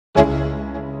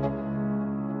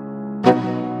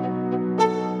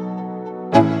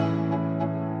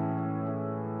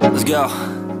Let's go.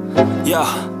 Yo,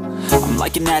 I'm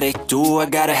like an addict, do I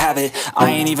gotta have it. I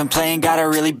ain't even playing, got a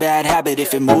really bad habit.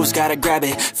 If it moves, gotta grab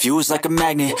it, fuse like a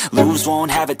magnet. Lose,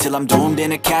 won't have it till I'm doomed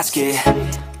in a casket.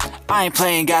 I ain't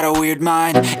playing, got a weird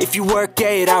mind. If you work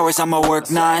 8 hours, I'ma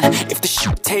work 9. If the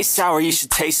shit tastes sour, you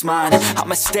should taste mine.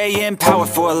 I'ma stay in power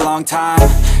for a long time.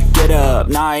 Get up,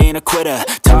 nah, I ain't a quitter.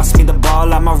 Toss me the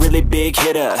ball, I'm a really big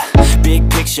hitter. Big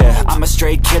picture, I'm a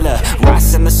straight killer.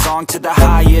 Rising the song to the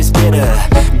highest bidder.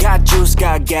 Got juice,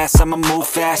 got gas, I'ma move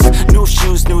fast. New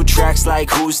shoes, new tracks, like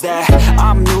who's that?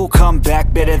 I'm new, come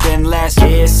back, better than last.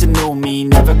 Yeah, it's a new me,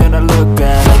 never gonna look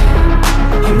back.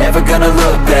 I'm never gonna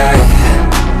look back.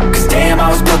 Cause damn, I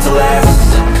was built to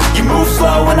last. You move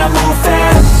slow and I move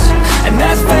fast, and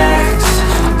that's facts.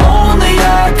 Only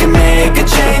I can make a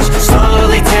change.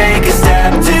 Slowly take a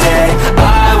step today.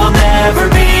 I will never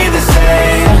be the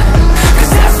same. Cause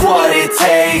that's what it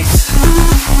takes.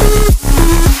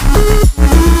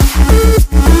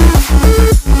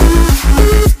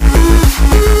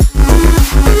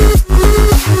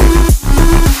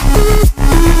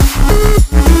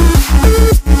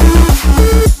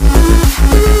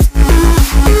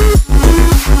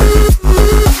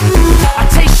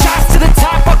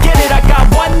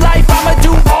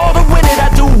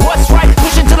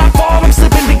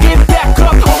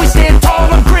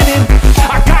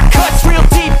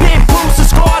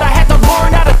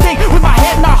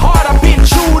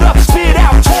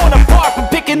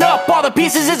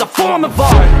 Pieces is a form of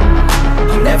art.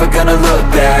 I'm never gonna look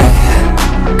back.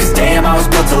 Cause damn, I was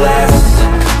built to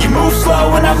last. You move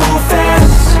slow and I move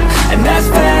fast, and that's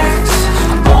facts.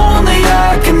 Only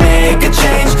I can make a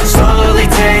change. Slowly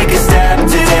take a step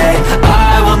today.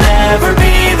 I will never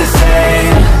be the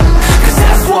same. Cause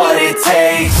that's what it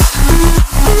takes.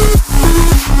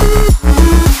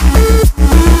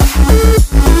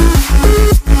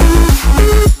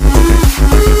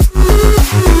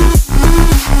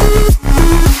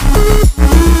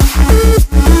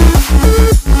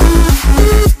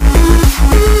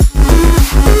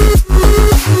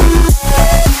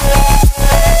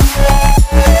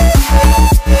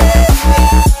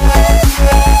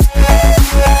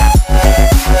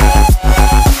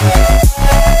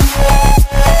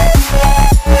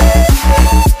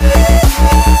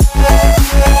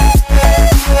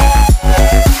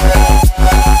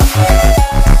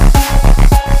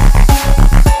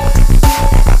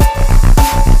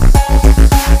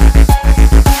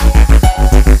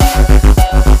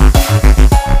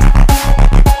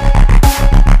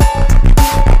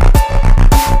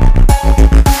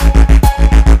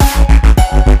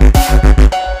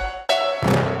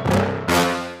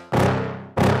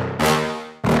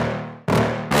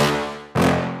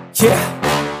 Yeah.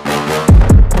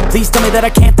 Please tell me that I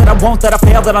can't, that I won't, that I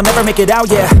fail, that I'll never make it out,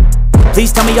 yeah.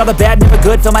 Please tell me all the bad, never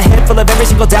good, fill my head full of every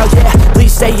single doubt, yeah. Please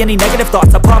say any negative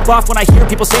thoughts, I pop off when I hear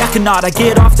people say I cannot. I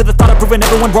get off to the thought of proving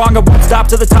everyone wrong. I won't stop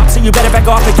to the top, so you better back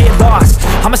off and get lost.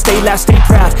 I'ma stay loud, stay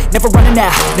proud, never running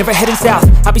out, never heading south.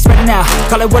 I'll be spreading out,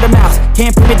 call it word of mouth,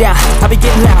 can't put me down, I'll be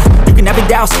getting loud. You can have your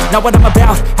doubts, not what I'm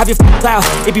about. Have your f***ing cloud,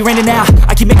 it be raining now.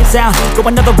 I keep making sound, go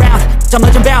another round, I'm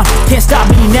legend bound, can't stop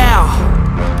me now.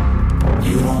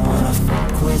 You don't wanna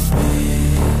fuck with me.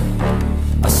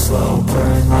 A slow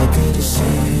burn like a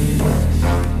disease.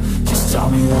 Just tell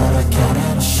me that I can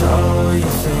and I'll show you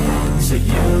things that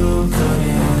you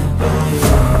couldn't believe.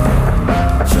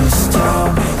 Just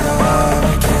tell me that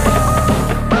I can.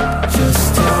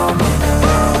 Just tell me that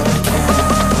I can.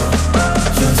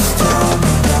 Just tell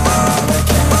me that I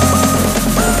can.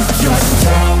 Just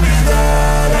tell me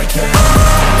that I can.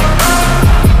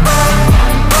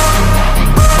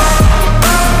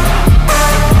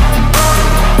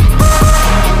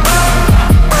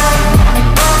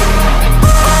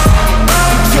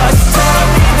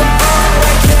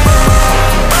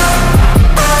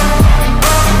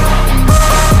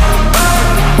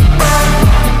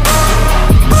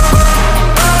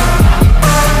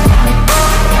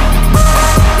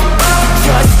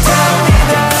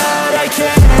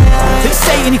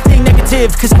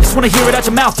 Cause I just wanna hear it out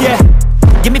your mouth, yeah.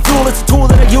 Give me fuel, it's a tool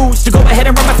that I use to go ahead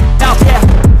and run my mouth, yeah.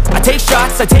 I take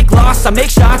shots, I take loss, I make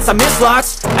shots, I miss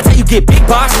lots. That's how you get big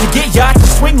box, you get yachts, you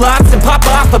swing lots and pop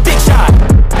off a big shot.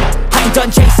 I ain't done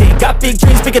chasing, got big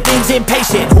dreams, bigger things,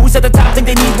 impatient. Who's at the top think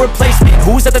they need replacement?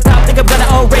 Who's at the top think I'm gonna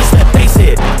erase them? Face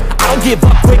it, I don't give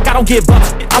up quick, I don't give up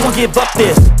shit, I won't give up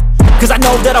this. Cause I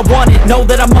know that I want it, know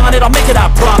that I'm on it, I'll make it, I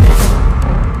promise.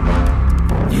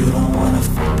 You don't wanna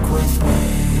fuck with me.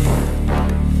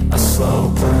 A slow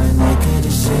burn like a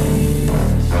disease.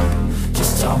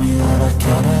 Just tell me that I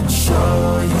can